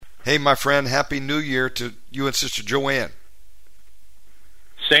Hey, my friend, Happy New Year to you and Sister Joanne.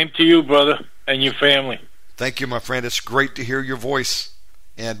 Same to you, brother, and your family. Thank you, my friend. It's great to hear your voice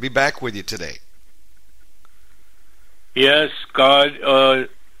and be back with you today. Yes, God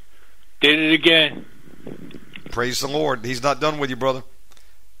did it again. Praise the Lord. He's not done with you, brother.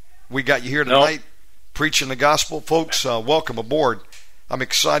 We got you here tonight preaching the gospel. Folks, welcome aboard. I'm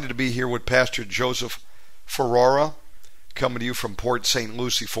excited to be here with Pastor Joseph Ferrara, coming to you from Port St.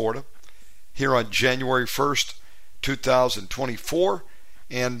 Lucie, Florida, here on January 1st, 2024.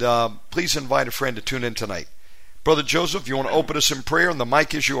 And please invite a friend to tune in tonight. Brother Joseph, you want to open us in prayer, and the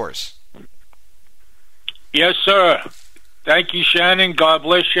mic is yours. Yes, sir. Thank you, Shannon. God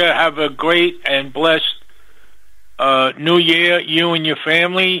bless you. Have a great and blessed New Year, you and your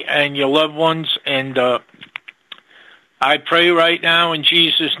family and your loved ones. And I pray right now in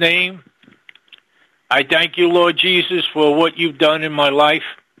Jesus' name. I thank you, Lord Jesus, for what you've done in my life.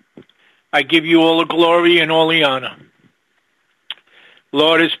 I give you all the glory and all the honor.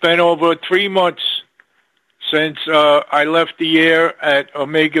 Lord, it's been over 3 months since I left the air at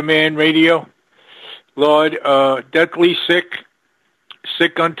Omegaman Radio. Lord, deathly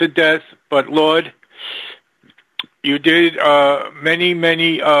sick unto death, but Lord, you did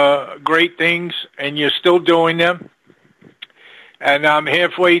many great things, and you're still doing them. And I'm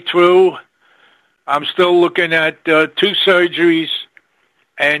halfway through. I'm still looking at 2 surgeries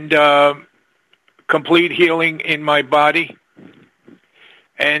and complete healing in my body.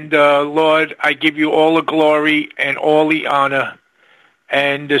 And Lord, I give you all the glory and all the honor.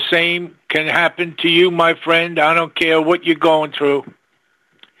 And the same can happen to you, my friend. I don't care what you're going through.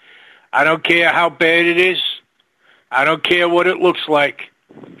 I don't care how bad it is. I don't care what it looks like.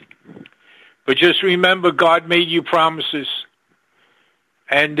 But just remember, God made you promises.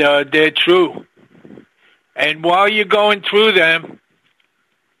 And they're true. And while you're going through them,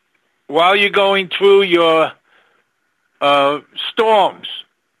 while you're going through your storms,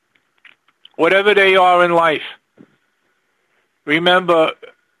 whatever they are in life, remember,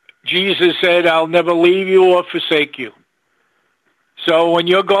 Jesus said, I'll never leave you or forsake you. So when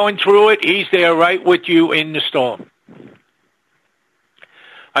you're going through it, he's there right with you in the storm.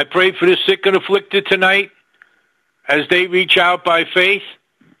 I pray for the sick and afflicted tonight as they reach out by faith.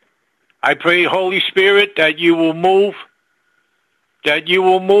 I pray, Holy Spirit, that you will move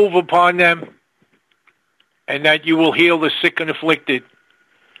upon them, and that you will heal the sick and afflicted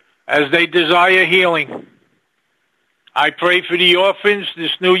as they desire healing. I pray for the orphans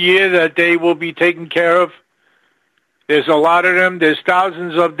this new year that they will be taken care of. There's a lot of them. There's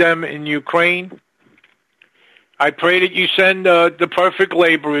thousands of them in Ukraine. I pray that you send the perfect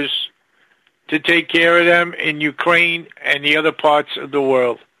laborers to take care of them in Ukraine and the other parts of the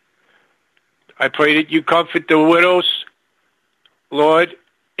world. I pray that you comfort the widows, Lord,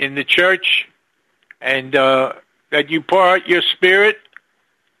 in the church, and that you pour out your spirit,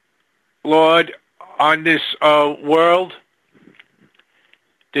 Lord, on this world,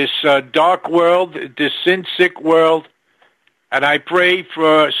 this dark world, this sin-sick world. And I pray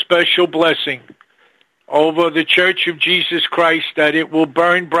for a special blessing over the Church of Jesus Christ, that it will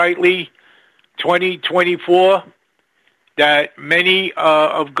burn brightly 2024, that many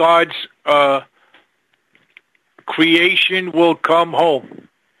of God's creation will come home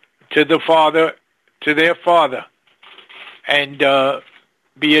to the Father, to their Father, and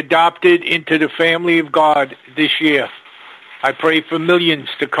be adopted into the family of God this year. I pray for millions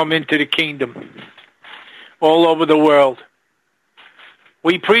to come into the kingdom all over the world.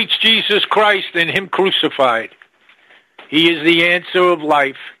 We preach Jesus Christ and him crucified. He is the answer of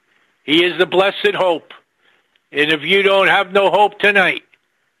life. He is the blessed hope. And if you don't have no hope tonight,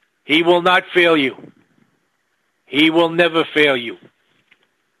 he will not fail you. He will never fail you.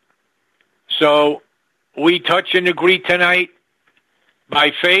 So we touch and agree tonight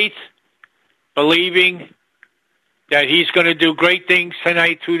by faith, believing that he's going to do great things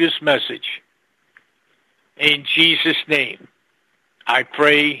tonight through this message. In Jesus' name, I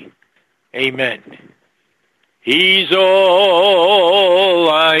pray, amen. He's all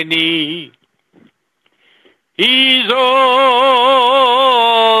I need. He's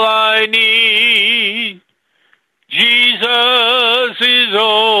all I need. Jesus is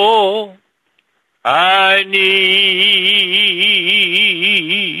all I need.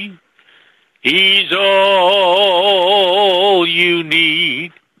 He's all you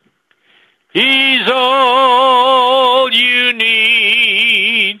need. He's all you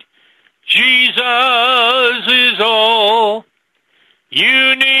need. Jesus is all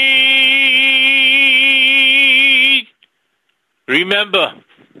you need. Remember,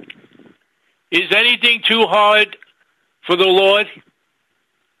 is anything too hard for the Lord?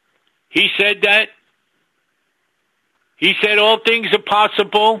 He said that. He said all things are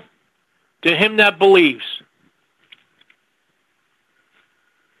possible to him that believes.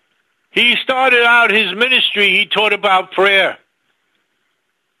 He started out his ministry, he taught about prayer.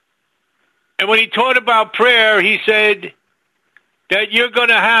 And when he taught about prayer, he said that you're going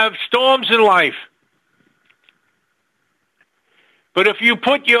to have storms in life. But if you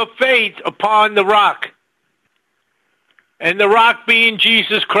put your faith upon the rock, and the rock being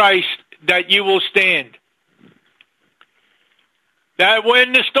Jesus Christ, that you will stand. That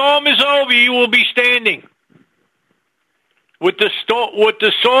when the storm is over, you will be standing with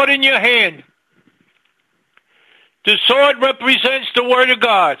the sword in your hand. The sword represents the Word of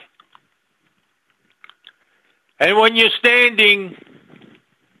God. And when you're standing,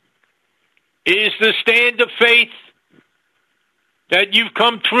 it is the stand of faith that you've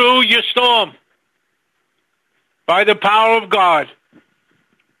come through your storm by the power of God.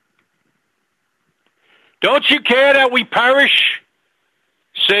 Don't you care that we perish?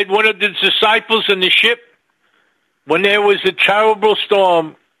 Said one of the disciples in the ship when there was a terrible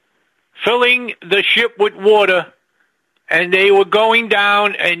storm filling the ship with water, and they were going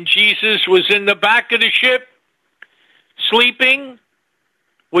down, and Jesus was in the back of the ship sleeping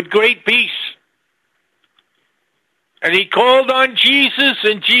with great peace. And he called on Jesus,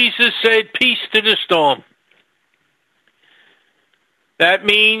 and Jesus said, peace to the storm. That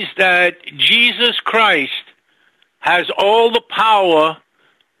means that Jesus Christ has all the power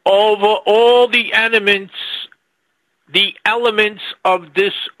over all the elements of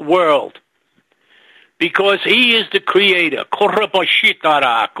this world, because he is the creator.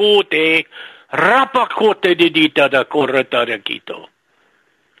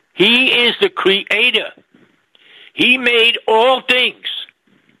 He is the creator. He made all things.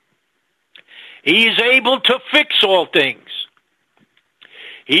 He is able to fix all things.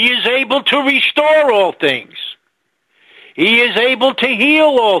 He is able to restore all things. He is able to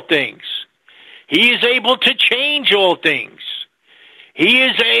heal all things. He is able to change all things. He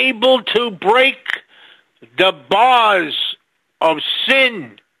is able to break the bars of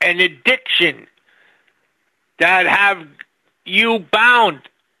sin and addiction that have you bound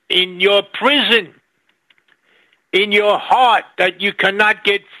in your prison, in your heart, that you cannot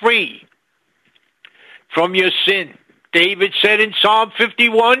get free from your sin. David said in Psalm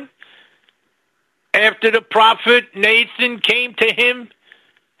 51, after the prophet Nathan came to him,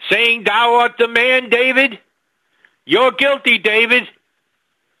 saying, thou art the man, David. You're guilty, David.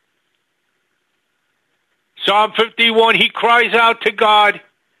 Psalm 51, he cries out to God,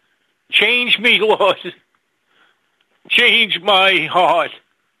 change me, Lord. Change my heart.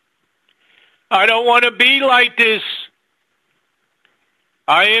 I don't want to be like this.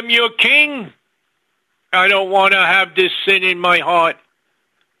 I am your king. I don't want to have this sin in my heart.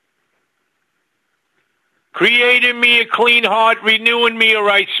 Create in me a clean heart, renew in me a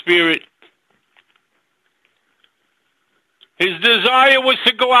right spirit. His desire was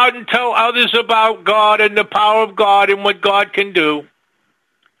to go out and tell others about God and the power of God and what God can do.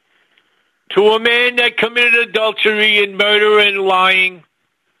 To a man that committed adultery and murder and lying,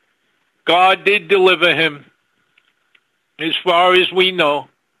 God did deliver him, as far as we know.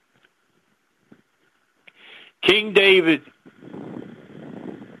 King David.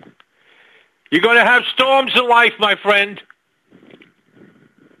 You're going to have storms in life, my friend.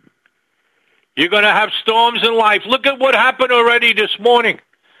 You're going to have storms in life. Look at what happened already this morning.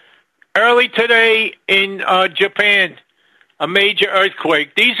 Early today in Japan, a major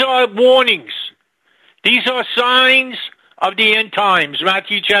earthquake. These are warnings. These are signs of the end times.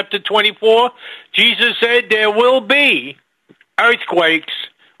 Matthew chapter 24, Jesus said there will be earthquakes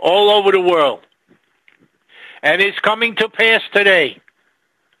all over the world. And it's coming to pass today.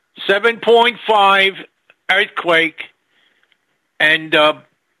 7.5 earthquake, and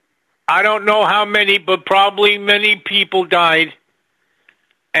I don't know how many, but probably many people died.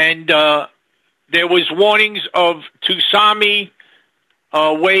 And there was warnings of tsunami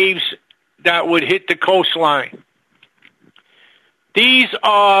waves that would hit the coastline. These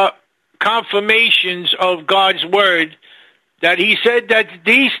are confirmations of God's word that he said that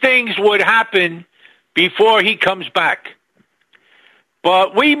these things would happen before he comes back.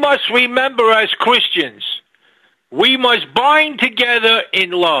 But we must remember as Christians, we must bind together in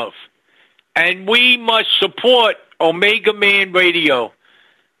love, and we must support Omegaman Radio,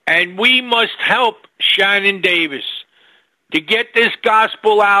 and we must help Shannon Davis to get this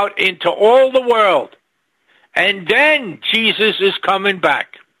gospel out into all the world, and then Jesus is coming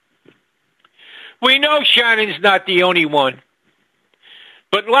back. We know Shannon's not the only one,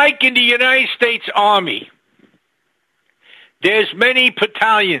 but like in the United States Army, there's many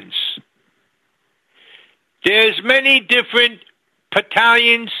battalions, There's many different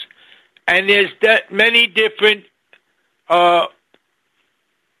battalions, and there's many different that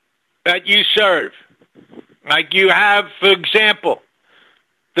you serve. Like you have, for example,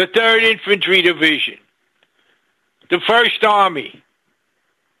 the 3rd Infantry Division, the 1st Army.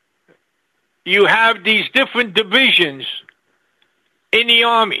 You have these different divisions in the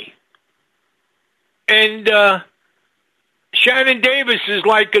Army. And Shannon Davis is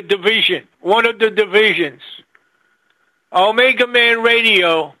like a division, one of the divisions. Omegaman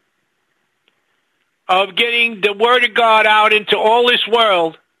Radio, of getting the Word of God out into all this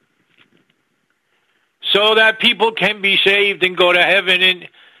world so that people can be saved and go to heaven and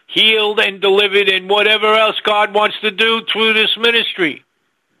healed and delivered and whatever else God wants to do through this ministry.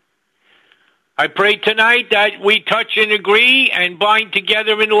 I pray tonight that we touch and agree and bind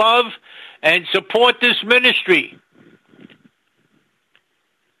together in love and support this ministry.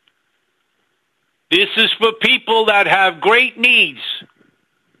 This is for people that have great needs.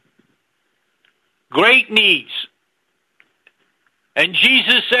 Great needs. And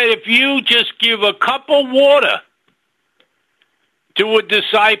Jesus said, if you just give a cup of water to a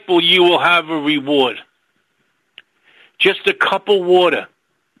disciple, you will have a reward. Just a cup of water.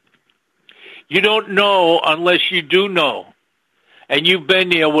 You don't know unless you do know. And you've been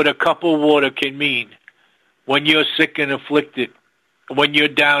there what a cup of water can mean when you're sick and afflicted, when you're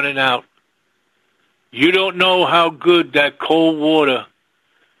down and out. You don't know how good that cold water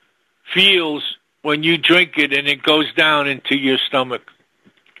feels when you drink it and it goes down into your stomach.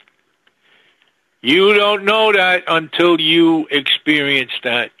 You don't know that until you experience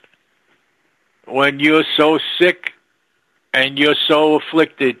that. When you're so sick and you're so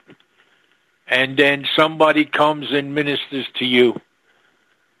afflicted, and then somebody comes and ministers to you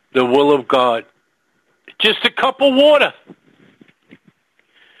the will of God. Just a cup of water.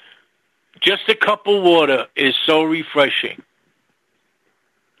 Just a cup of water is so refreshing.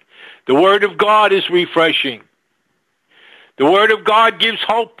 The Word of God is refreshing. The Word of God gives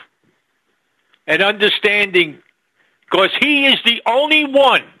hope and understanding because He is the only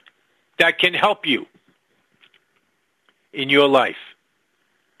one that can help you in your life.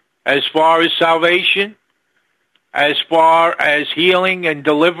 As far as salvation, as far as healing and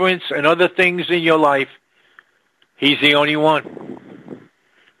deliverance and other things in your life, He's the only one.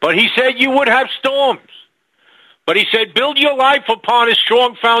 But He said you would have storms. But He said, build your life upon a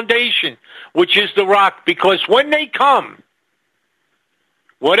strong foundation, which is the rock, because when they come,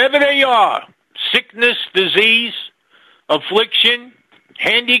 whatever they are, sickness, disease, affliction,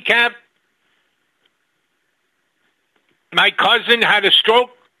 handicap, my cousin had a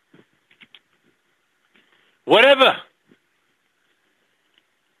stroke, whatever,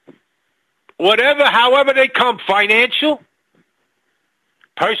 however they come, financial,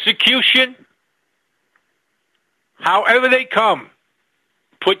 persecution, however they come,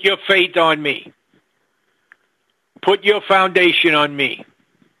 put your faith on me. Put your foundation on me.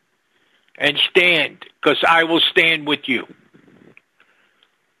 And stand, because I will stand with you.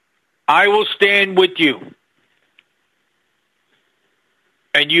 I will stand with you.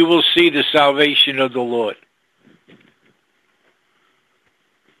 And you will see the salvation of the Lord.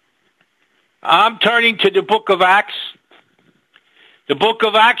 I'm turning to the book of Acts. The book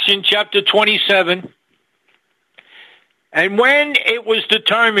of Acts in chapter 27. And when it was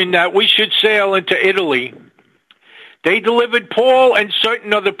determined that we should sail into Italy, they delivered Paul and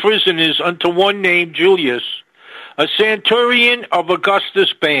certain other prisoners unto one named Julius, a centurion of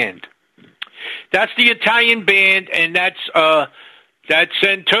Augustus' band. That's the Italian band, and that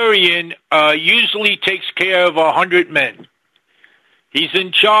centurion usually takes care of 100 men. He's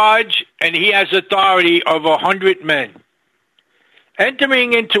in charge, and he has authority of 100 men.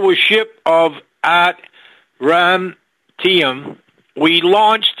 Entering into a ship of Adramyttium, we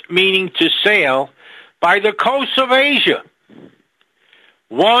launched, meaning to sail, by the coast of Asia.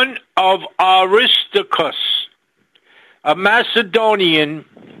 One of Aristarchus, a Macedonian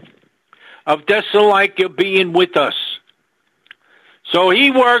of Thessalonica, being with us. So he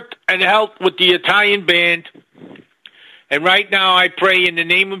worked and helped with the Italian band. And right now I pray in the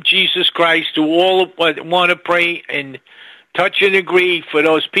name of Jesus Christ to all want to pray and touch and agree for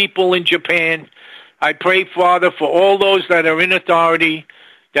those people in Japan. I pray, Father, for all those that are in authority,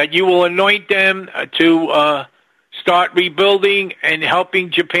 that you will anoint them to start rebuilding and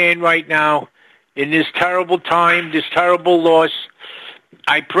helping Japan right now in this terrible time, this terrible loss.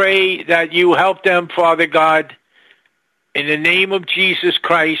 I pray that you help them, Father God, in the name of Jesus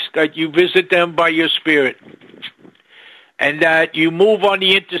Christ, that you visit them by your Spirit, and that you move on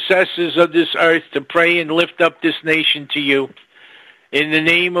the intercessors of this earth to pray and lift up this nation to you. In the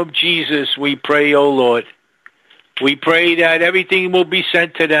name of Jesus, we pray, O Lord. We pray that everything will be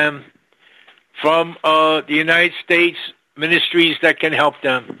sent to them from the United States ministries that can help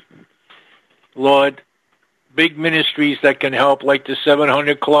them. Lord, big ministries that can help, like the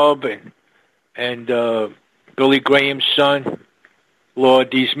 700 Club and Billy Graham's son. Lord,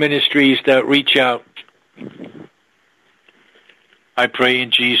 these ministries that reach out. I pray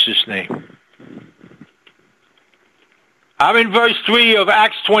in Jesus' name. I'm in verse 3 of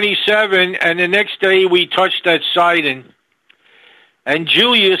Acts 27, and the next day we touched at Sidon. And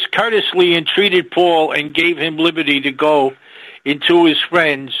Julius courteously entreated Paul and gave him liberty to go into his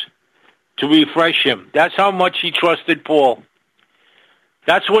friends to refresh him. That's how much he trusted Paul.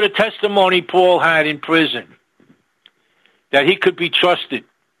 That's what a testimony Paul had in prison, that he could be trusted.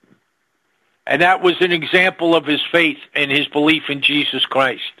 And that was an example of his faith and his belief in Jesus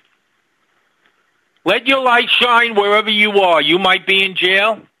Christ. Let your light shine wherever you are. You might be in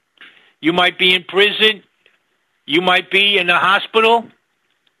jail. You might be in prison. You might be in a hospital,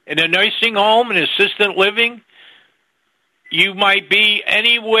 in a nursing home, in assisted living. You might be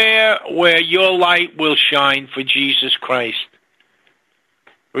anywhere where your light will shine for Jesus Christ.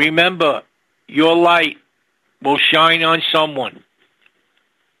 Remember, your light will shine on someone.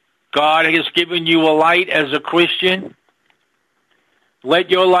 God has given you a light as a Christian.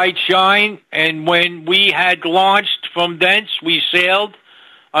 Let your light shine. And when we had launched from thence, we sailed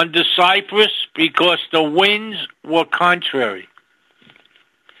under Cyprus because the winds were contrary.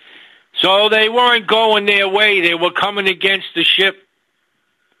 So they weren't going their way. They were coming against the ship.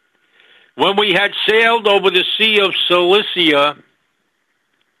 When we had sailed over the Sea of Cilicia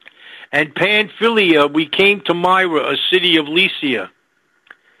and Pamphylia, we came to Myra, a city of Lycia.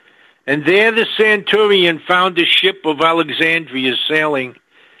 And there the centurion found a ship of Alexandria sailing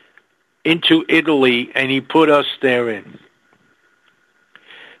into Italy, and he put us therein.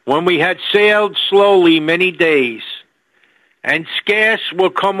 When we had sailed slowly many days, and scarce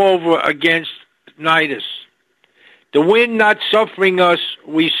were come over against Cnidus, the wind not suffering us,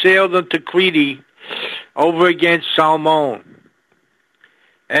 we sailed unto Crete over against Salmon.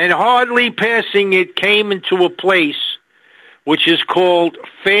 And hardly passing it, came into a place which is called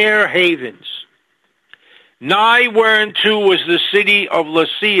Fair Havens, nigh whereunto was the city of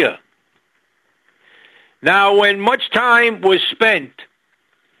Lasea. Now when much time was spent,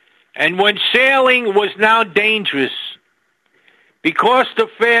 and when sailing was now dangerous, because the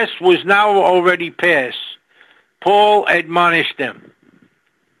fast was now already past, Paul admonished them.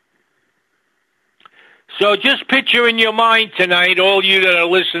 So just picture in your mind tonight, all you that are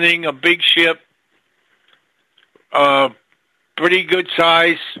listening, a big ship, pretty good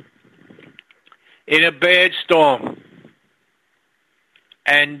size, in a bad storm.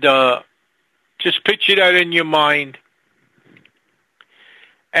 And just picture that in your mind.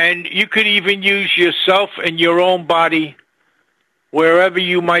 And you could even use yourself and your own body, wherever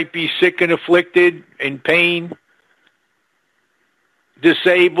you might be sick and afflicted, in pain,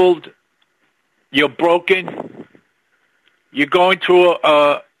 disabled, you're broken, you're going through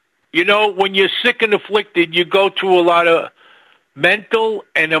when you're sick and afflicted, you go through a lot of mental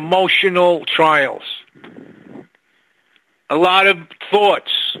and emotional trials. A lot of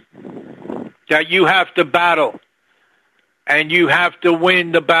thoughts that you have to battle. And you have to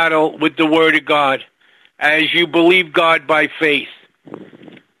win the battle with the Word of God as you believe God by faith.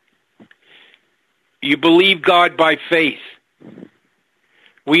 You believe God by faith.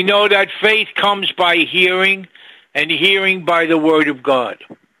 We know that faith comes by hearing, and hearing by the Word of God.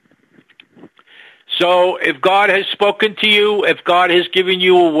 So if God has spoken to you, if God has given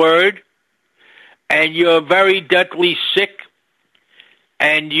you a word, and you're very deathly sick,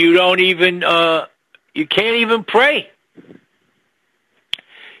 and you don't even, you can't even pray.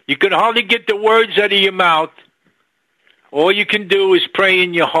 You can hardly get the words out of your mouth. All you can do is pray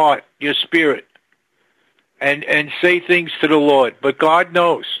in your heart, your spirit, and say things to the Lord. But God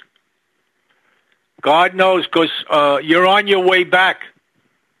knows. God knows, because you're on your way back.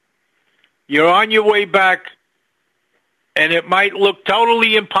 You're on your way back, and it might look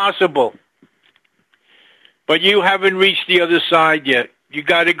totally impossible. But you haven't reached the other side yet. You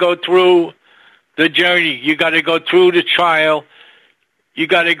got to go through the journey. You got to go through the trial. You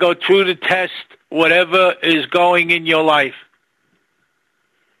got to go through the test, whatever is going in your life.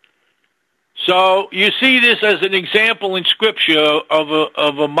 So you see this as an example in Scripture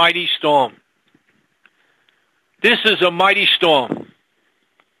of a mighty storm. This is a mighty storm.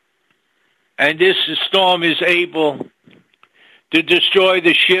 And this storm is able to destroy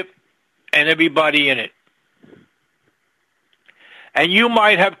the ship and everybody in it. And you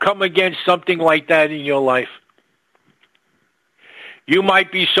might have come against something like that in your life. You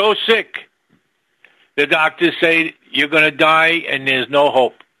might be so sick The doctors say you're going to die and there's no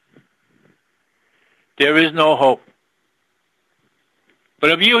hope. There is no hope.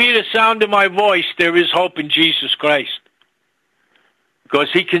 But if you hear the sound of my voice, there is hope in Jesus Christ. Because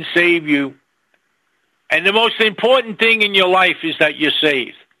he can save you. And the most important thing in your life is that you're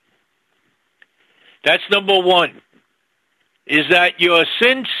saved. That's number one. Is that your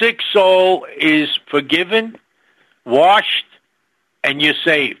sin-sick soul is forgiven, washed, and you're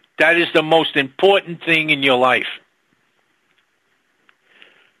saved. That is the most important thing in your life.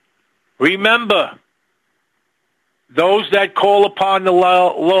 Remember, those that call upon the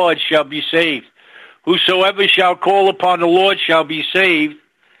Lord shall be saved. Whosoever shall call upon the Lord shall be saved.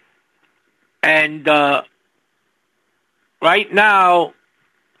 And right now,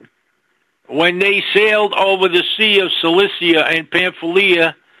 when they sailed over the Sea of Cilicia and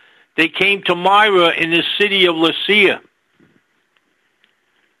Pamphylia, they came to Myra in the city of Lycia.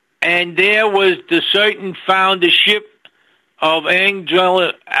 And there was the certain found a ship of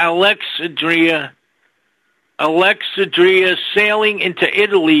Alexandria sailing into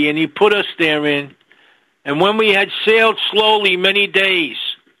Italy, and he put us therein. And when we had sailed slowly many days,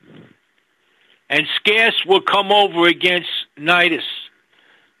 and scarce were come over against Cnidus,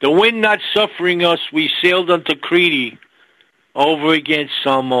 the wind not suffering us, we sailed unto Crete, over against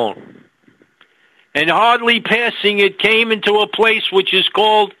Salmon. And hardly passing it, came into a place which is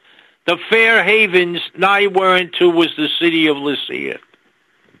called the Fair Havens, nigh whereunto was the city of Lycia.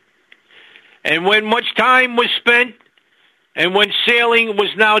 And when much time was spent, and when sailing was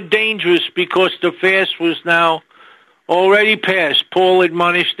now dangerous, because the fast was now already past, Paul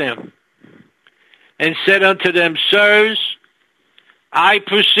admonished them, and said unto them, Sirs, I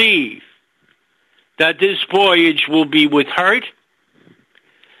perceive that this voyage will be with hurt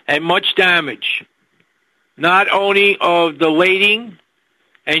and much damage, not only of the lading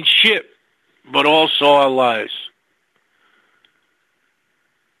and ship, but also our lives.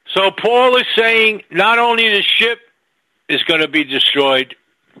 So Paul is saying not only the ship is going to be destroyed,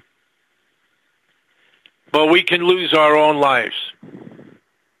 but we can lose our own lives.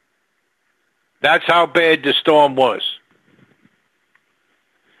 That's how bad the storm was.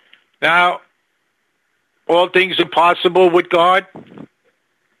 Now, all things are possible with God.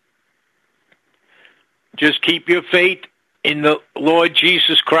 Just keep your faith in the Lord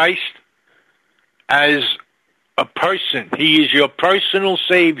Jesus Christ as a person. He is your personal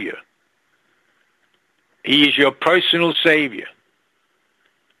Savior. He is your personal Savior.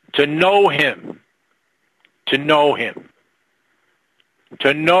 To know Him. To know Him.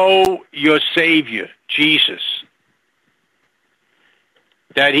 To know your Savior, Jesus.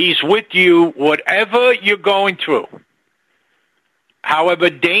 That He's with you whatever you're going through. However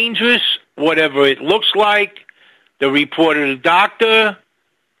dangerous, whatever it looks like, the report of the doctor,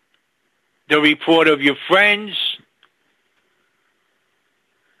 the report of your friends.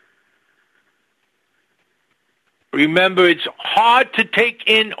 Remember, it's hard to take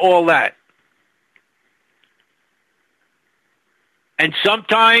in all that. And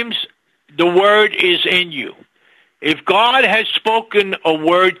sometimes the word is in you. If God has spoken a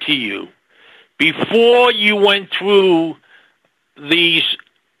word to you before you went through these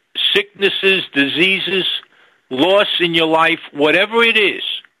sicknesses, diseases, loss in your life, whatever it is,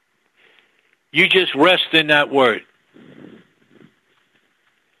 you just rest in that word.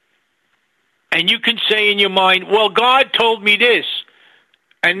 And you can say in your mind, well, God told me this,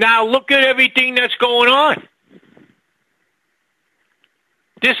 and now look at everything that's going on.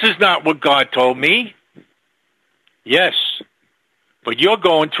 This is not what God told me. Yes, but you're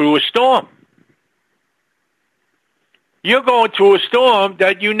going through a storm. You're going through a storm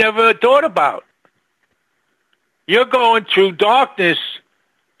that you never thought about. You're going through darkness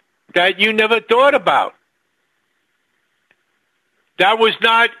that you never thought about. That was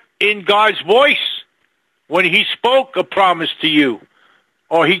not in God's voice when He spoke a promise to you,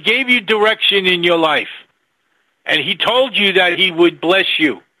 or He gave you direction in your life, and He told you that He would bless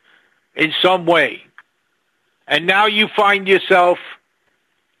you in some way. And now you find yourself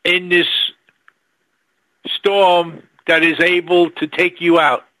in this storm that is able to take you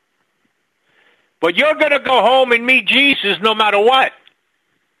out. But you're going to go home and meet Jesus no matter what.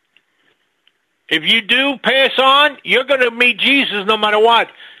 If you do pass on, you're going to meet Jesus no matter what,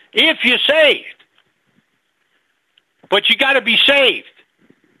 if you're saved. But you got to be saved.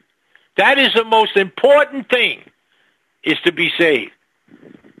 That is the most important thing, is to be saved.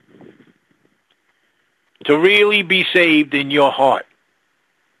 To really be saved in your heart.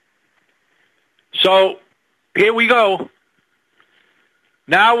 So, here we go.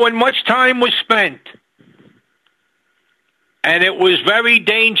 Now, when much time was spent, and it was very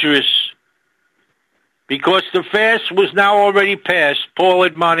dangerous, Because the fast was now already past, Paul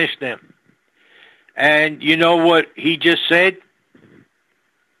admonished them. And you know what he just said?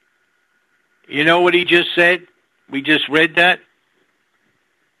 You know what he just said? We just read that.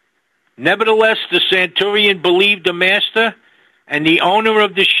 Nevertheless, the centurion believed the master and the owner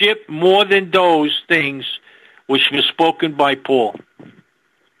of the ship more than those things which were spoken by Paul.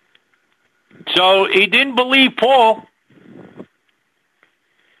 So he didn't believe Paul.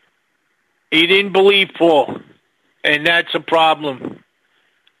 He didn't believe Paul. And that's a problem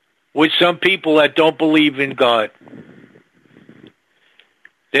with some people that don't believe in God.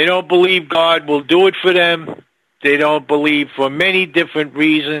 They don't believe God will do it for them. They don't believe for many different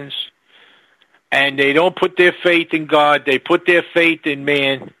reasons. And they don't put their faith in God. They put their faith in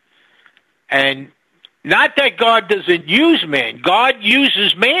man. And not that God doesn't use man. God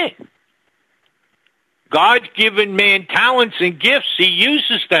uses man. God's given man talents and gifts. He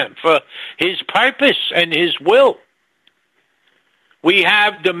uses them for his purpose and his will. We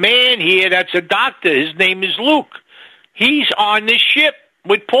have the man here that's a doctor. His name is Luke. He's on the ship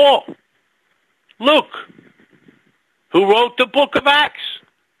with Paul. Luke, who wrote the book of Acts.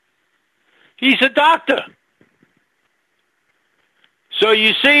 He's a doctor. So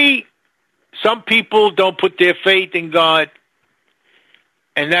you see, some people don't put their faith in God,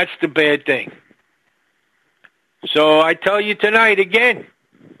 and that's the bad thing. So I tell you tonight again,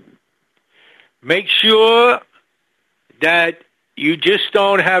 make sure that you just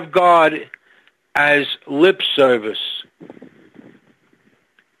don't have God as lip service.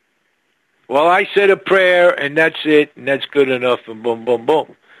 Well, I said a prayer, and that's it, and that's good enough, and boom, boom,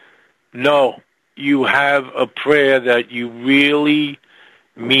 boom. No, you have a prayer that you really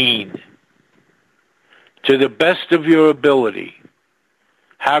mean. To the best of your ability,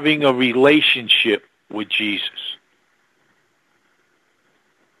 having a relationship with Jesus.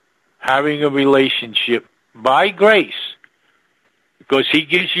 Having a relationship by grace, because he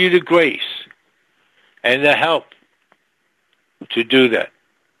gives you the grace and the help to do that.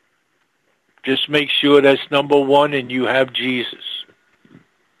 Just make sure that's number one and you have Jesus.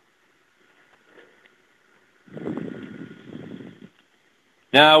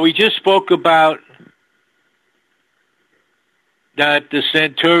 Now, we just spoke about that the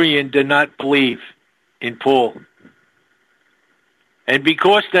centurion did not believe in Paul. And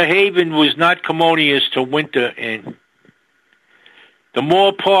because the haven was not commodious to winter in, the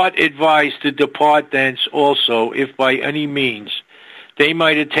more part advised to depart thence also, if by any means they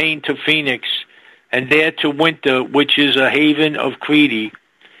might attain to Phoenix, and there to winter, which is a haven of Crete,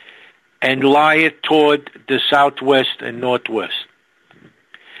 and lieth toward the southwest and northwest.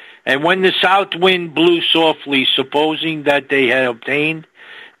 And when the south wind blew softly, supposing that they had obtained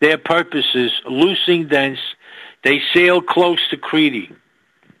their purposes, loosing thence, they sailed close to Crete.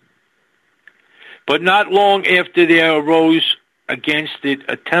 But not long after there arose against it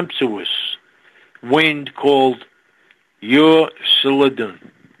a tempestuous wind called Eurocylon.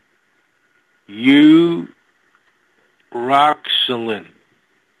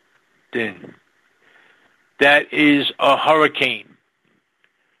 That is a hurricane.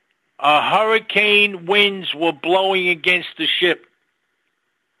 A hurricane winds were blowing against the ship.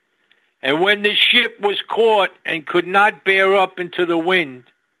 And when the ship was caught and could not bear up into the wind,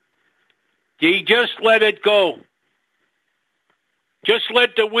 he just let it go. Just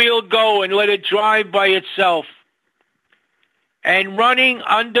let the wheel go and let it drive by itself. And running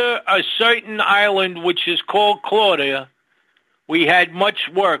under a certain island which is called Claudia, we had much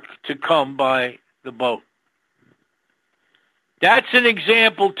work to come by the boat. That's an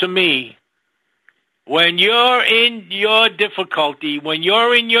example to me. When you're in your difficulty, when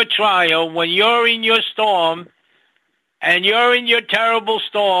you're in your trial, when you're in your storm, and you're in your terrible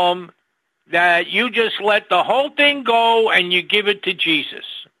storm, that you just let the whole thing go and you give it to Jesus.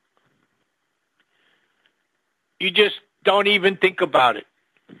 You just don't even think about it.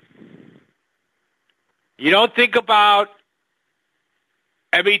 You don't think about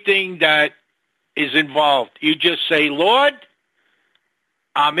everything that is involved. You just say, Lord,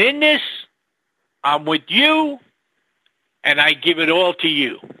 I'm in this, I'm with you, and I give it all to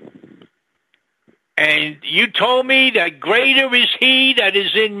you. And you told me that greater is he that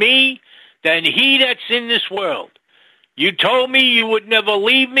is in me than he that's in this world. You told me you would never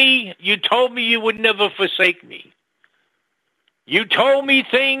leave me. You told me you would never forsake me. You told me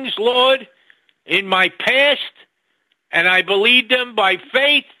things, Lord, in my past, and I believed them by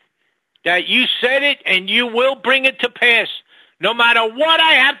faith, that you said it and you will bring it to pass, no matter what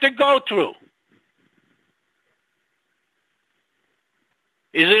I have to go through.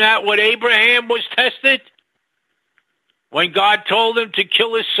 Isn't that what Abraham was tested? When God told him to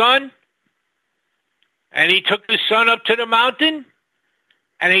kill his son? And he took his son up to the mountain,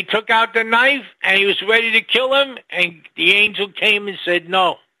 and he took out the knife, and he was ready to kill him, and the angel came and said,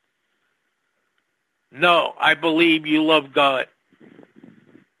 no. No, I believe you love God.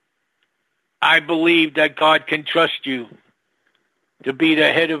 I believe that God can trust you to be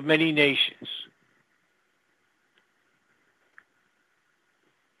the head of many nations.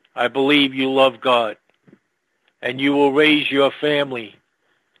 I believe you love God, and you will raise your family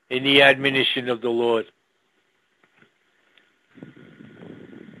in the admonition of the Lord.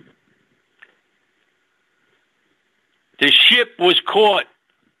 The ship was caught,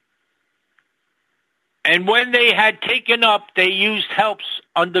 and when they had taken up, they used helps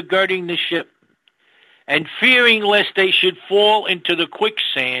undergirding the ship, and fearing lest they should fall into the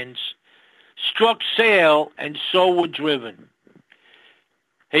quicksands, struck sail, and so were driven.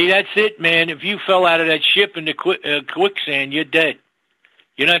 Hey, that's it, man. If you fell out of that ship in the quicksand, you're dead.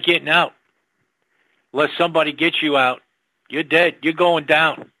 You're not getting out. Unless somebody gets you out, you're dead. You're going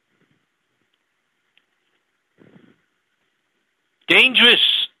down. Dangerous.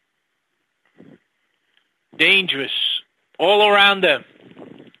 Dangerous. All around them.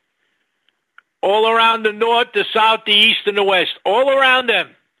 All around the north, the south, the east, and the west. All around them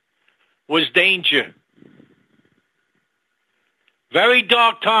was danger. Very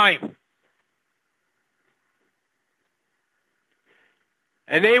dark time.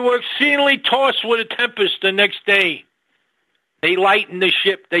 And they were exceedingly tossed with a tempest the next day. They lightened the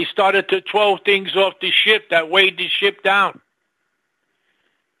ship. They started to throw things off the ship that weighed the ship down.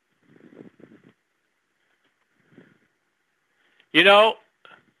 You know,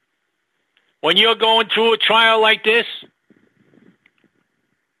 when you're going through a trial like this,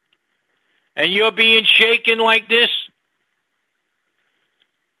 and you're being shaken like this,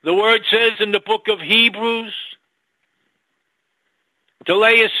 the word says in the book of Hebrews to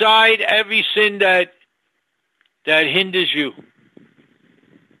lay aside every sin that hinders you.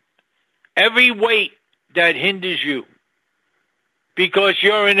 Every weight that hinders you. Because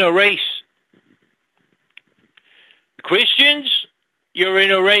you're in a race. Christians, you're in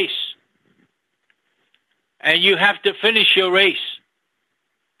a race. And you have to finish your race.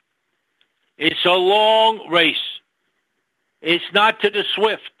 It's a long race. It's not to the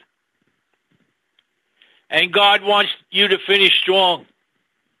swift. And God wants you to finish strong.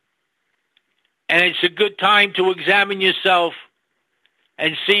 And it's a good time to examine yourself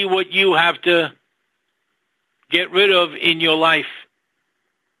and see what you have to get rid of in your life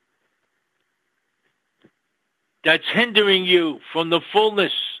that's hindering you from the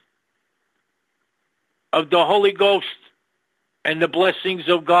fullness of the Holy Ghost and the blessings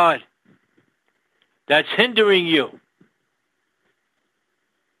of God. That's hindering you.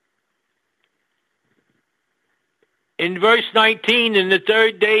 In verse 19, in the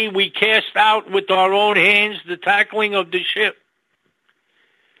third day we cast out with our own hands the tackling of the ship.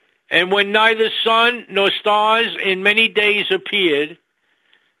 And when neither sun nor stars in many days appeared,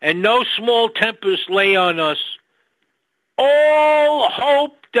 and no small tempest lay on us, all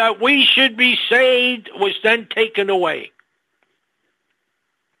hope that we should be saved was then taken away.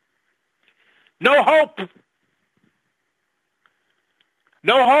 No hope.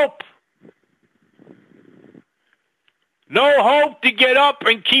 No hope. No hope to get up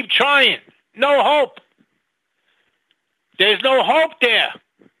and keep trying. No hope. There's no hope there.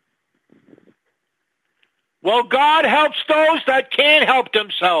 Well, God helps those that can't help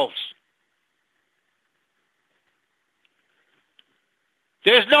themselves.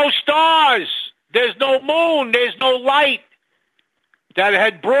 There's no stars. There's no moon. There's no light that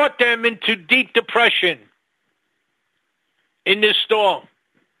had brought them into deep depression in this storm.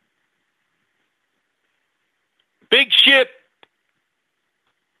 Big ship.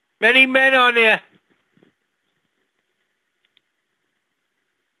 Many men on there.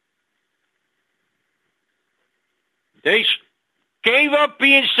 They gave up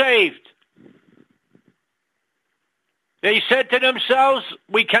being saved. They said to themselves,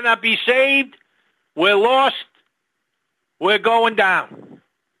 we cannot be saved. We're lost. We're going down.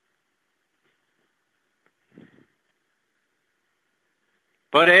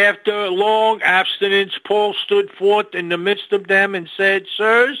 But after a long abstinence, Paul stood forth in the midst of them and said,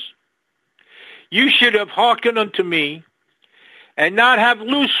 Sirs, you should have hearkened unto me, and not have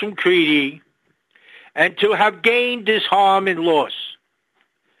loosed from Crete, and to have gained this harm and loss.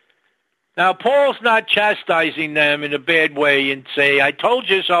 Now, Paul's not chastising them in a bad way and say, I told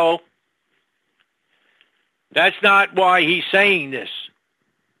you so. That's not why he's saying this.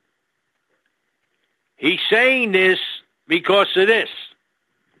 He's saying this because of this.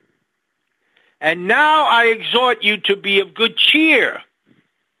 And now I exhort you to be of good cheer,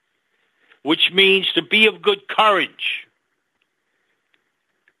 which means to be of good courage.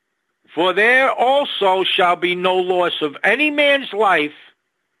 For there also shall be no loss of any man's life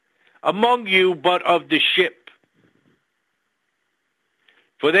among you, but of the ship.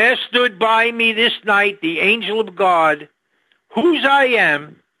 For there stood by me this night the angel of God, whose I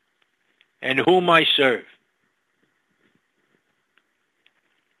am and whom I serve.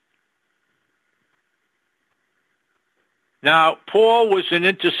 Now, Paul was an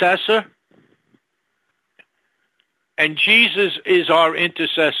intercessor, and Jesus is our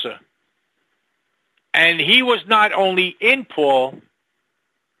intercessor. And he was not only in Paul,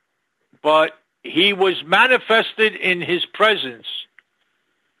 but he was manifested in his presence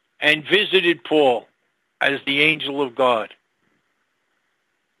and visited Paul as the angel of God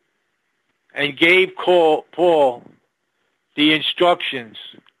and gave Paul the instructions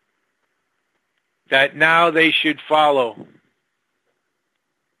that now they should follow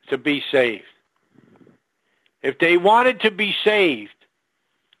to be saved. If they wanted to be saved,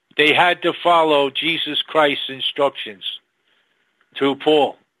 they had to follow Jesus Christ's instructions through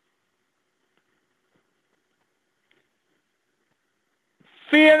Paul.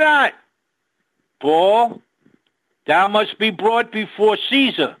 Fear not, Paul, thou must be brought before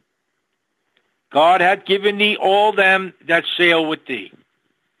Caesar. God hath given thee all them that sail with thee.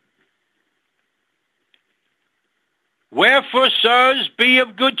 Wherefore, sirs, be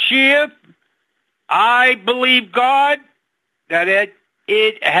of good cheer. I believe God that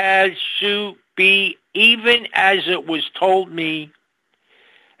it has to be even as it was told me.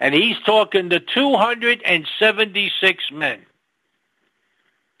 And he's talking to 276 men.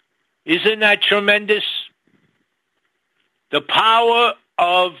 Isn't that tremendous? The power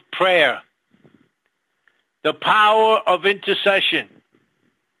of prayer. The power of intercession.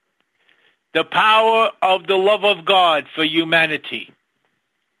 The power of the love of God for humanity.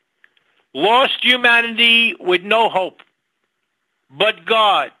 Lost humanity with no hope. But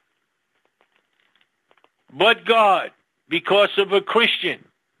God, because of a Christian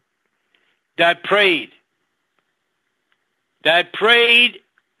that prayed,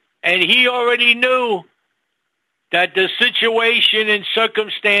 and he already knew that the situation and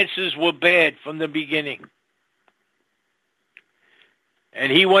circumstances were bad from the beginning.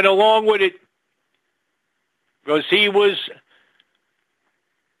 And he went along with it because he was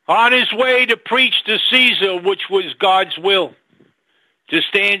on his way to preach to Caesar, which was God's will, to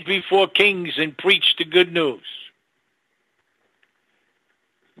stand before kings and preach the good news.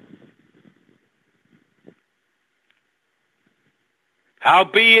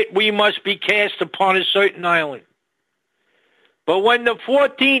 Howbeit we must be cast upon a certain island. But when the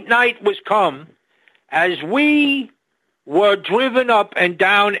 14th night was come, as we were driven up and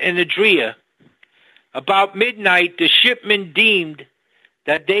down in Adria, about midnight the shipmen deemed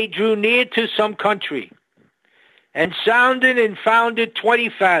that they drew near to some country, and sounded and found it 20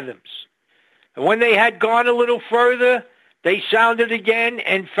 fathoms. And when they had gone a little further, they sounded again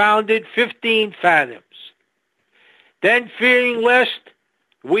and found it 15 fathoms. Then, fearing lest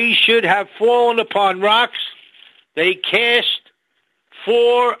we should have fallen upon rocks, they cast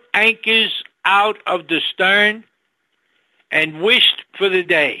 4 anchors out of the stern and wished for the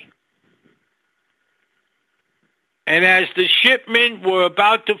day. And as the shipmen were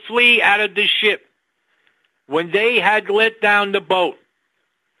about to flee out of the ship, when they had let down the boat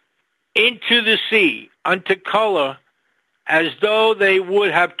into the sea unto color, as though they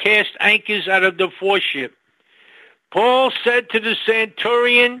would have cast anchors out of the foreship, Paul said to the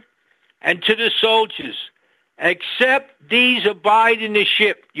centurion and to the soldiers, except these abide in the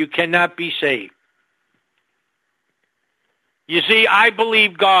ship, you cannot be saved. You see, I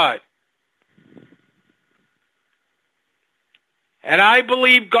believe God. And I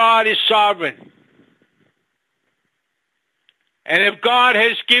believe God is sovereign. And if God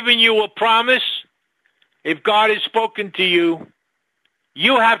has given you a promise, if God has spoken to you,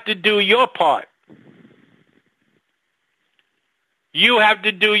 you have to do your part. You have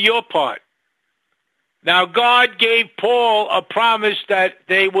to do your part. Now, God gave Paul a promise that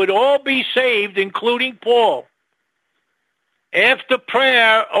they would all be saved, including Paul, after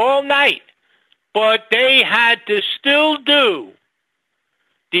prayer all night. But they had to still do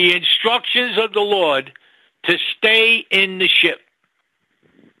the instructions of the Lord to stay in the ship.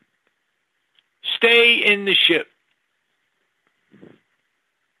 Stay in the ship.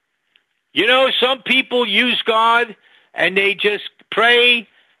 You know, some people use God and they just pray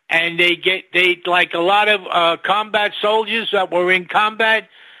and they like a lot of combat soldiers that were in combat,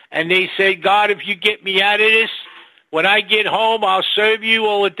 and they say, God, if you get me out of this, when I get home, I'll serve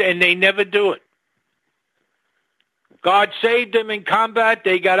you, and they never do it. God saved them in combat.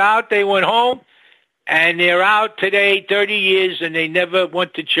 They got out. They went home. And they're out today 30 years, and they never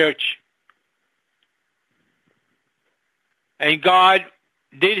went to church. And God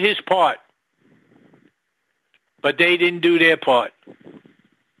did his part. But they didn't do their part.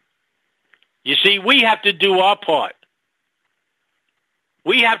 You see, we have to do our part.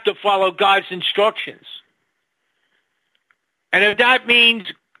 We have to follow God's instructions. And if that means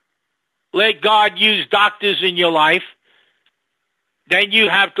let God use doctors in your life, then you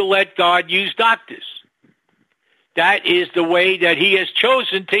have to let God use doctors. That is the way that he has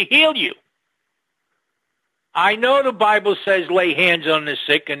chosen to heal you. I know the Bible says lay hands on the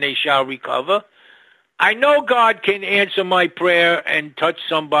sick and they shall recover. I know God can answer my prayer and touch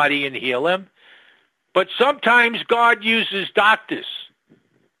somebody and heal him. But sometimes God uses doctors.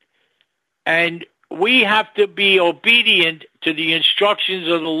 And we have to be obedient to the instructions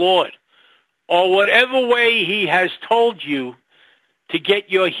of the Lord, or whatever way he has told you to get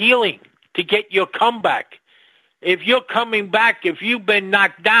your healing, to get your comeback. If you're coming back, if you've been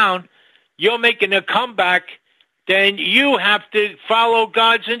knocked down, you're making a comeback, then you have to follow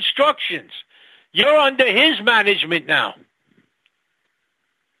God's instructions. You're under his management now.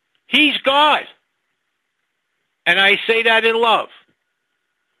 He's God. And I say that in love.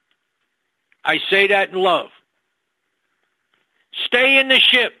 I say that in love. Stay in the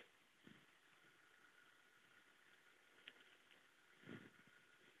ship.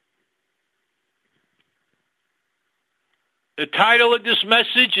 The title of this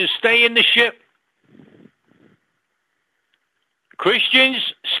message is Stay in the Ship. Christians,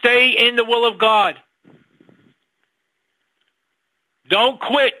 stay in the will of God. Don't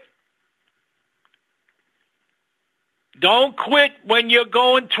quit. Don't quit when you're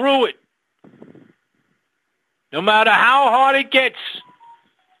going through it. No matter how hard it gets.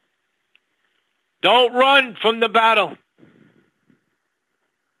 Don't run from the battle.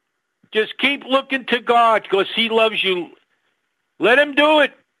 Just keep looking to God because he loves you. Let him do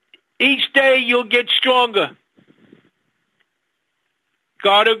it. Each day you'll get stronger.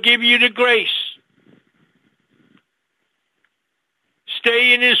 God will give you the grace.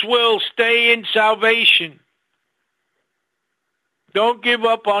 Stay in his will. Stay in salvation. Don't give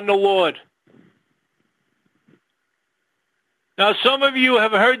up on the Lord. Now, some of you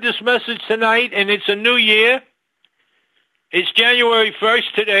have heard this message tonight, and it's a new year. It's January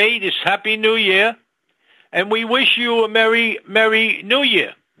 1st today, this Happy New Year. And we wish you a Merry New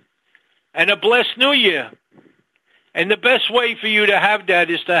Year and a blessed New Year. And the best way for you to have that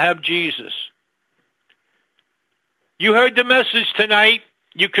is to have Jesus. You heard the message tonight.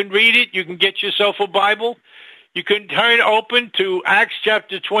 You can read it. You can get yourself a Bible. You can turn open to Acts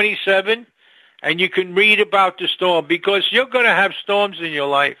chapter 27, and you can read about the storm, because you're going to have storms in your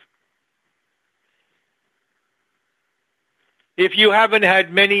life. If you haven't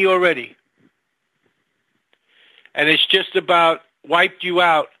had many already. And it's just about wiped you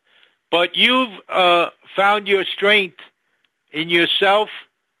out. But you've found your strength in yourself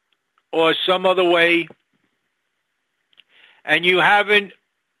or some other way, and you haven't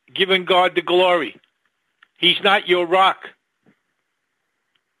given God the glory. He's not your rock.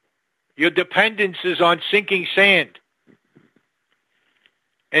 Your dependence is on sinking sand.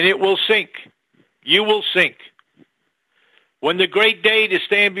 And it will sink. You will sink. When the great day to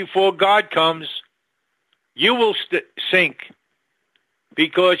stand before God comes, you will sink,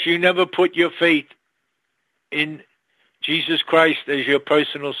 because you never put your faith in Jesus Christ as your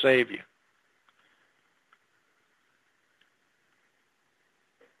personal Savior.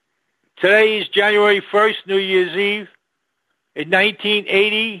 Today is January 1st, New Year's Eve. In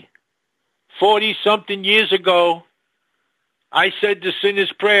 1980, 40-something years ago, I said the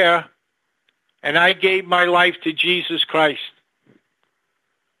sinner's prayer, and I gave my life to Jesus Christ.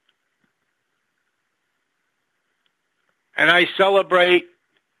 And I celebrate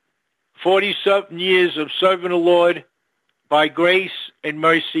 40-something years of serving the Lord by grace and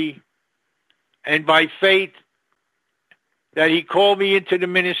mercy and by faith that he called me into the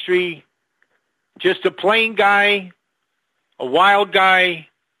ministry, just a plain guy, a wild guy,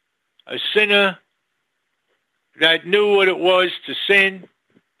 a sinner that knew what it was to sin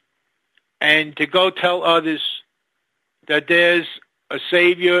and to go tell others that there's a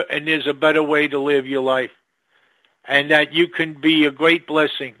Savior and there's a better way to live your life, and that you can be a great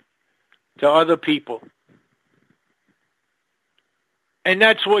blessing to other people. And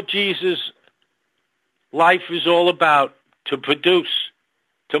that's what Jesus' life is all about, to produce,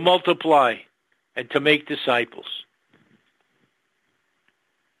 to multiply, and to make disciples.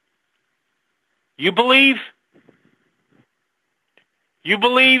 You believe? You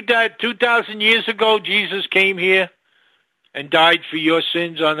believe that 2,000 years ago Jesus came here and died for your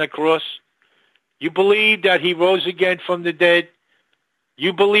sins on the cross? You believe that he rose again from the dead?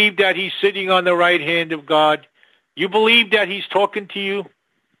 You believe that he's sitting on the right hand of God? You believe that he's talking to you?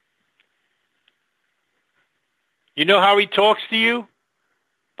 You know how he talks to you?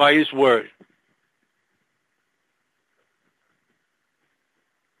 By his word.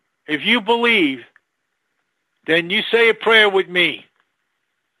 If you believe, then you say a prayer with me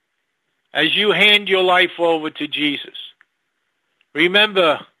as you hand your life over to Jesus.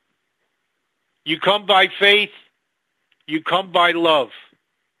 Remember, you come by faith, you come by love,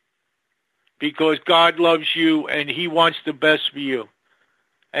 because God loves you and he wants the best for you.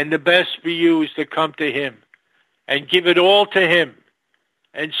 And the best for you is to come to him and give it all to him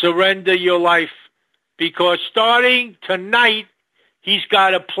and surrender your life, because starting tonight, he's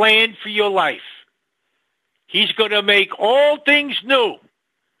got a plan for your life. He's going to make all things new.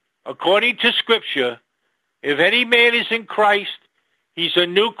 According to Scripture, if any man is in Christ, he's a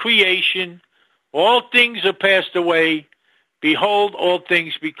new creation. All things are passed away. Behold, all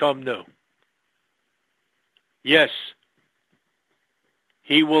things become new. Yes,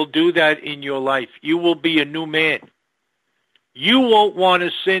 he will do that in your life. You will be a new man. You won't want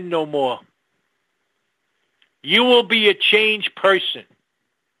to sin no more. You will be a changed person.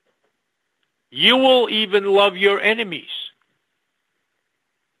 You will even love your enemies.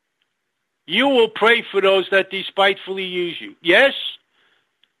 You will pray for those that despitefully use you. Yes,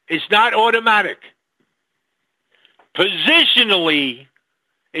 it's not automatic. Positionally,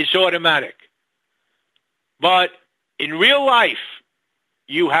 it's automatic. But in real life,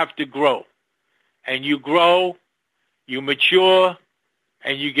 you have to grow. And you grow, you mature,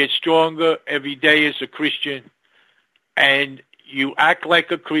 and you get stronger every day as a Christian. And you act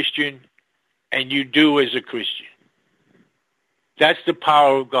like a Christian, and you do as a Christian. That's the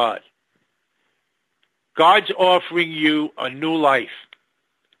power of God. God's offering you a new life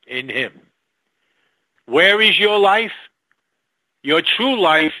in him. Where is your life? Your true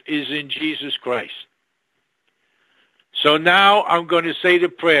life is in Jesus Christ. So now I'm going to say the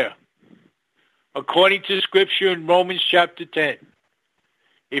prayer. According to Scripture in Romans chapter 10,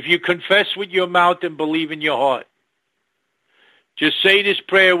 if you confess with your mouth and believe in your heart, just say this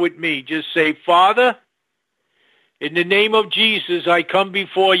prayer with me. Just say, Father, in the name of Jesus, I come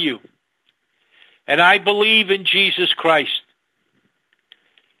before you, and I believe in Jesus Christ.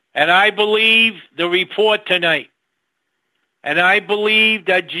 And I believe the report tonight. And I believe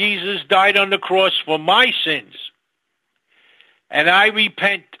that Jesus died on the cross for my sins. And I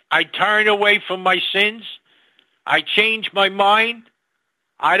repent. I turn away from my sins. I change my mind.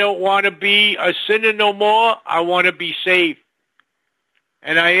 I don't want to be a sinner no more. I want to be saved.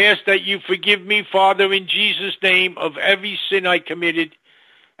 And I ask that you forgive me, Father, in Jesus' name, of every sin I committed.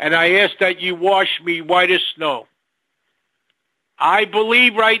 And I ask that you wash me white as snow. I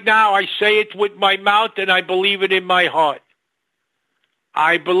believe right now, I say it with my mouth and I believe it in my heart.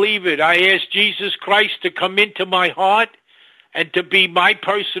 I believe it. I ask Jesus Christ to come into my heart and to be my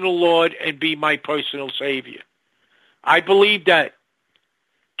personal Lord and be my personal Savior. I believe that.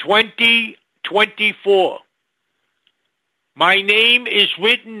 2024. My name is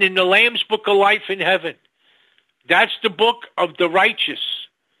written in the Lamb's Book of Life in heaven. That's the book of the righteous.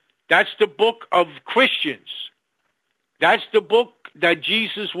 That's the book of Christians. That's the book that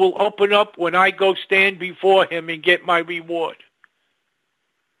Jesus will open up when I go stand before him and get my reward.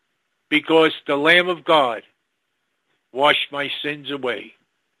 Because the Lamb of God washed my sins away.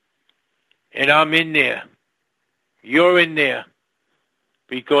 And I'm in there. You're in there.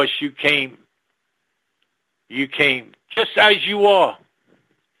 Because you came. You came. Just as you are.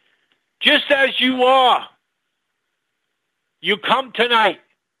 Just as you are. You come tonight.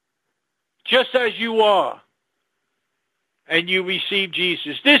 Just as you are. And you receive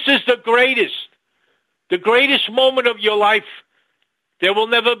Jesus. This is the greatest moment of your life. There will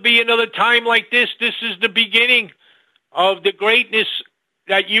never be another time like this. This is the beginning of the greatness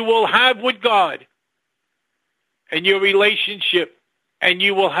that you will have with God and your relationship. And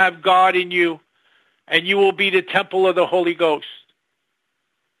you will have God in you. And you will be the temple of the Holy Ghost.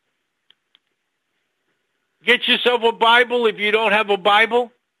 Get yourself a Bible if you don't have a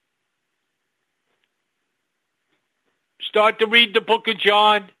Bible. Start to read the book of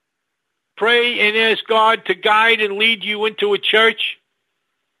John. Pray and ask God to guide and lead you into a church.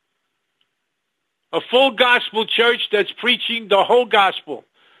 A full gospel church that's preaching the whole gospel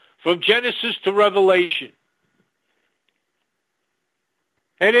from Genesis to Revelation.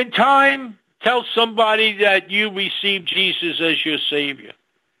 And in time, tell somebody that you received Jesus as your Savior.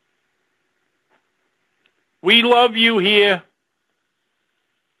 We love you here.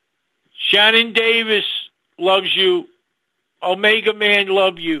 Shannon Davis loves you. Omegaman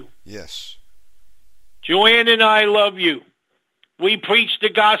love you. Yes. Joanne and I love you. We preach the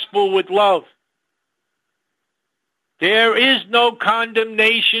gospel with love. There is no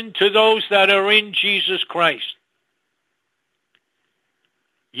condemnation to those that are in Jesus Christ.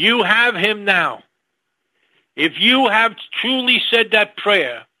 You have him now. If you have truly said that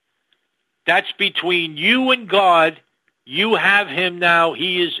prayer, that's between you and God. You have him now.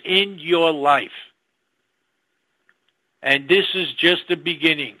 He is in your life. And this is just the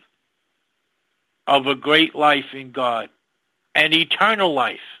beginning of a great life in God, an eternal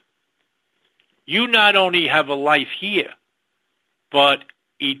life. You not only have a life here, but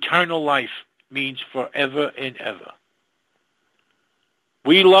eternal life means forever and ever.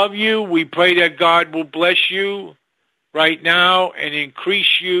 We love you. We pray that God will bless you right now and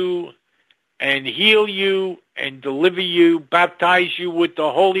increase you and heal you and deliver you, baptize you with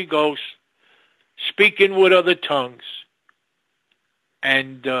the Holy Ghost, speaking with other tongues.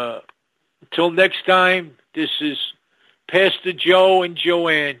 And until next time, this is Pastor Joe and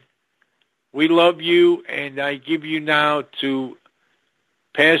Joanne. We love you, and I give you now to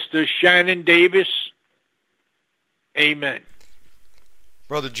Pastor Shannon Davis. Amen.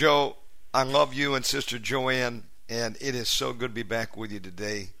 Brother Joe, I love you and Sister Joanne, and it is so good to be back with you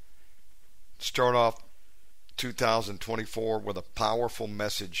today. Start off 2024 with a powerful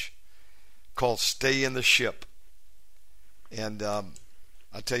message called Stay in the Ship. And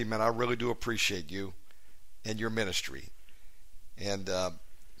I tell you, man, I really do appreciate you and your ministry. And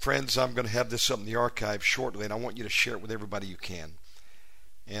friends, I'm going to have this up in the archive shortly, and I want you to share it with everybody you can.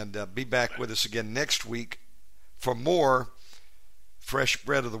 And be back with us again next week for more fresh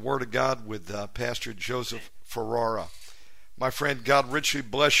bread of the Word of God with Pastor Joseph Ferrara. My friend, God richly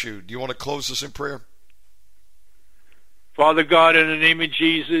bless you. Do you want to close us in prayer? Father God, in the name of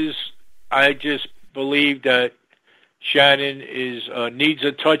Jesus, I just believe that Shannon needs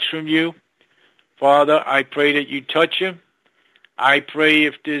a touch from you. Father, I pray that you touch him. I pray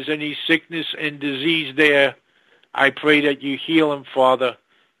if there's any sickness and disease there, I pray that you heal him, Father.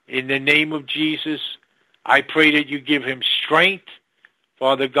 In the name of Jesus, I pray that you give him strength,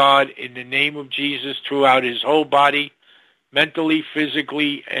 Father God, in the name of Jesus, throughout his whole body, mentally,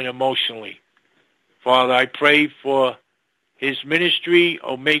 physically, and emotionally. Father, I pray for his ministry,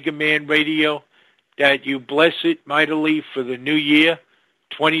 Omegaman Radio, that you bless it mightily for the new year,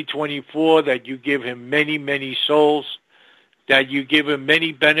 2024, that you give him many, many souls, that you give him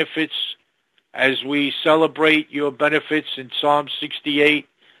many benefits as we celebrate your benefits in Psalm 68.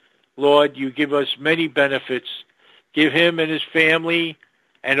 Lord, you give us many benefits. Give him and his family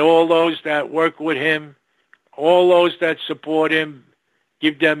and all those that work with him, all those that support him,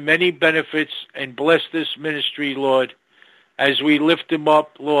 give them many benefits and bless this ministry, Lord. As we lift him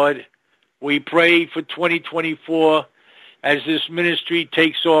up, Lord, we pray for 2024 as this ministry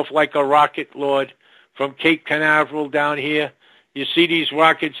takes off like a rocket, Lord, from Cape Canaveral down here. You see these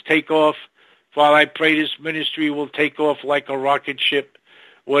rockets take off. Father, I pray this ministry will take off like a rocket ship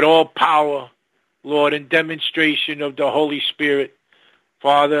with all power, Lord, and demonstration of the Holy Spirit.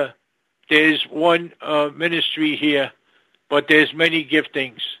 Father, there's one ministry here, but there's many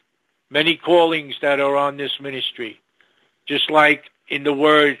giftings, many callings that are on this ministry. Just like in the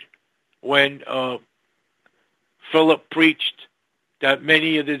Word when Philip preached that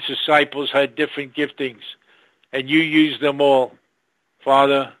many of the disciples had different giftings, and you used them all.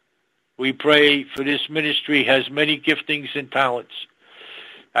 Father, we pray for this ministry has many giftings and talents.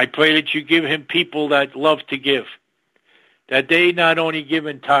 I pray that you give him people that love to give, that they not only give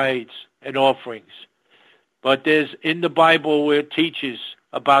in tithes and offerings, but there's in the Bible where it teaches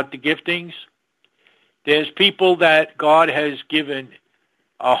about the giftings, there's people that God has given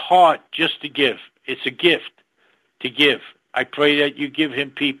a heart just to give. It's a gift to give. I pray that you give him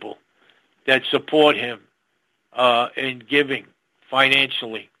people that support him in giving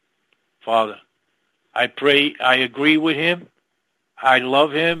financially, Father. I pray, I agree with him. I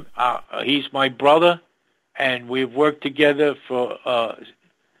love him. He's my brother, and we've worked together for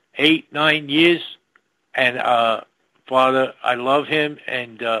 8-9 years. And Father, I love him,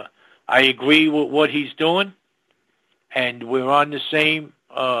 and I agree with what he's doing. And we're on the same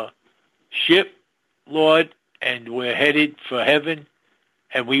ship, Lord, and we're headed for heaven.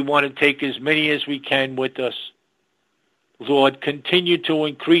 And we want to take as many as we can with us. Lord, continue to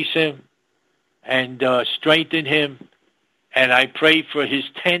increase him and strengthen him. And I pray for his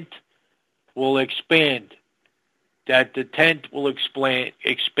tent will expand, that the tent will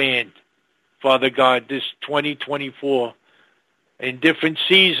expand, Father God, this 2024. In different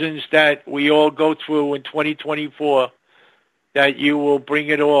seasons that we all go through in 2024, that you will bring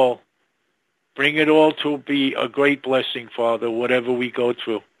it all Bring it all to be a great blessing, Father, whatever we go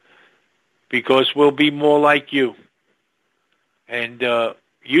through, because we'll be more like you. And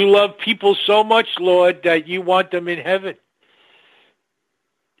you love people so much, Lord, that you want them in heaven.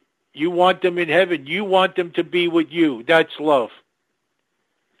 You want them in heaven. You want them to be with you. That's love.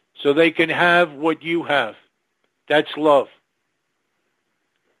 So they can have what you have. That's love.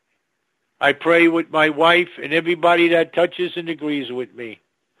 I pray with my wife and everybody that touches and agrees with me.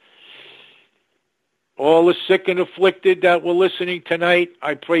 All the sick and afflicted that were listening tonight,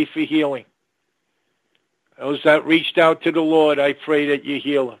 I pray for healing. Those that reached out to the Lord, I pray that you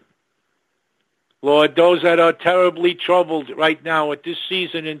heal them. Lord, those that are terribly troubled right now at this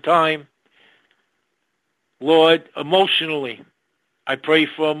season in time, Lord, emotionally, I pray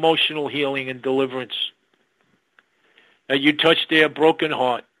for emotional healing and deliverance. That you touch their broken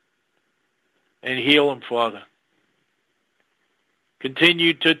heart and heal them, Father.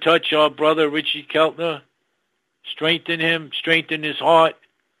 Continue to touch our brother Richie Keltner. Strengthen him, strengthen his heart,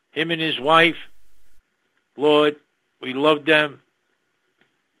 him and his wife. Lord, we love them.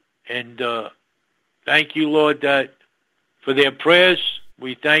 And thank you, Lord, that for their prayers.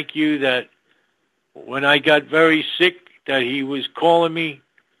 We thank you that when I got very sick, that he was calling me.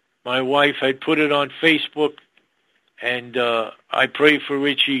 My wife had put it on Facebook. And I pray for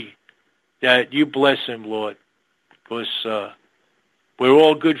Richie that you bless him, Lord, because we're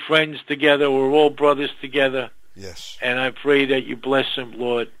all good friends together. We're all brothers together. Yes. And I pray that you bless him,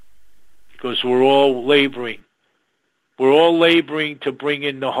 Lord, because we're all laboring. We're all laboring to bring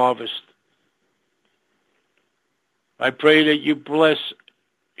in the harvest. I pray that you bless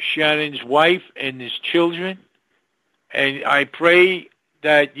Shannon's wife and his children. And I pray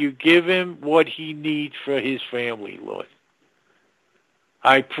that you give him what he needs for his family, Lord.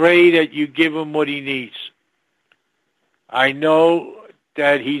 I pray that you give him what he needs. I know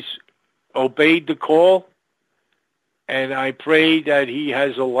that he's obeyed the call, and I pray that he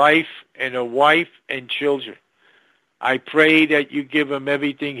has a life and a wife and children. I pray that you give him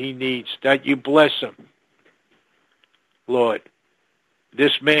everything he needs, that you bless him, Lord.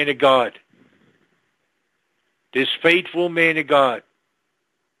 This man of God, this faithful man of God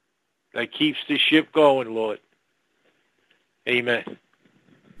that keeps the ship going, Lord. Amen.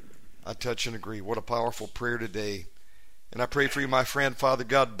 I touch and agree. What a powerful prayer today. And I pray for you, my friend. Father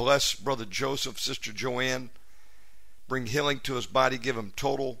God, bless Brother Joseph, Sister Joanne. Bring healing to his body. Give him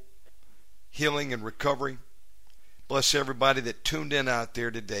total healing and recovery. Bless everybody that tuned in out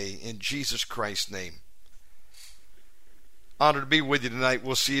there today. In Jesus Christ's name. Honored to be with you tonight.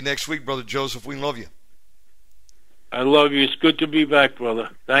 We'll see you next week, Brother Joseph. We love you. I love you. It's good to be back, brother.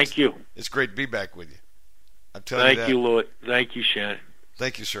 Thank you. It's great to be back with you. I'm telling you that. Thank you, Lord. Thank you, Shannon.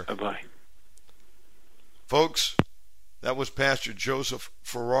 Thank you, sir. Bye-bye. Folks, that was Pastor Joseph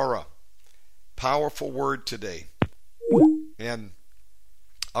Ferrara. Powerful word today. And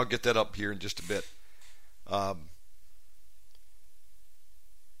I'll get that up here in just a bit.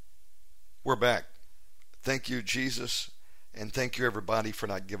 We're back. Thank you, Jesus. And thank you, everybody, for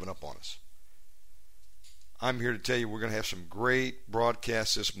not giving up on us. I'm here to tell you we're going to have some great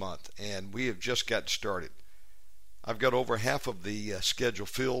broadcasts this month, and we have just gotten started. I've got over half of the schedule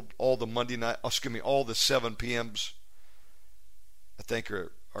filled. All the Monday night, all the 7 p.m.s, I think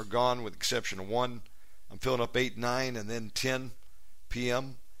are gone, with the exception of one. I'm filling up 8, 9, and then 10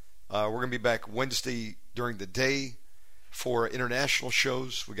 p.m. We're going to be back Wednesday during the day for international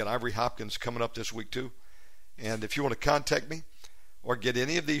shows. We got Ivory Hopkins coming up this week too. And if you want to contact me or get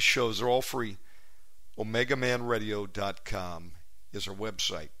any of these shows, they're all free. Omegamanradio.com is our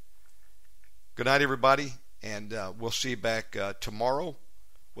website. Good night, everybody, and we'll see you back tomorrow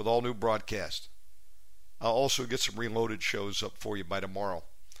with all new broadcasts. I'll also get some reloaded shows up for you by tomorrow.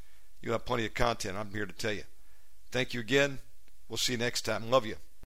 You'll have plenty of content. I'm here to tell you. Thank you again. We'll see you next time. Love you.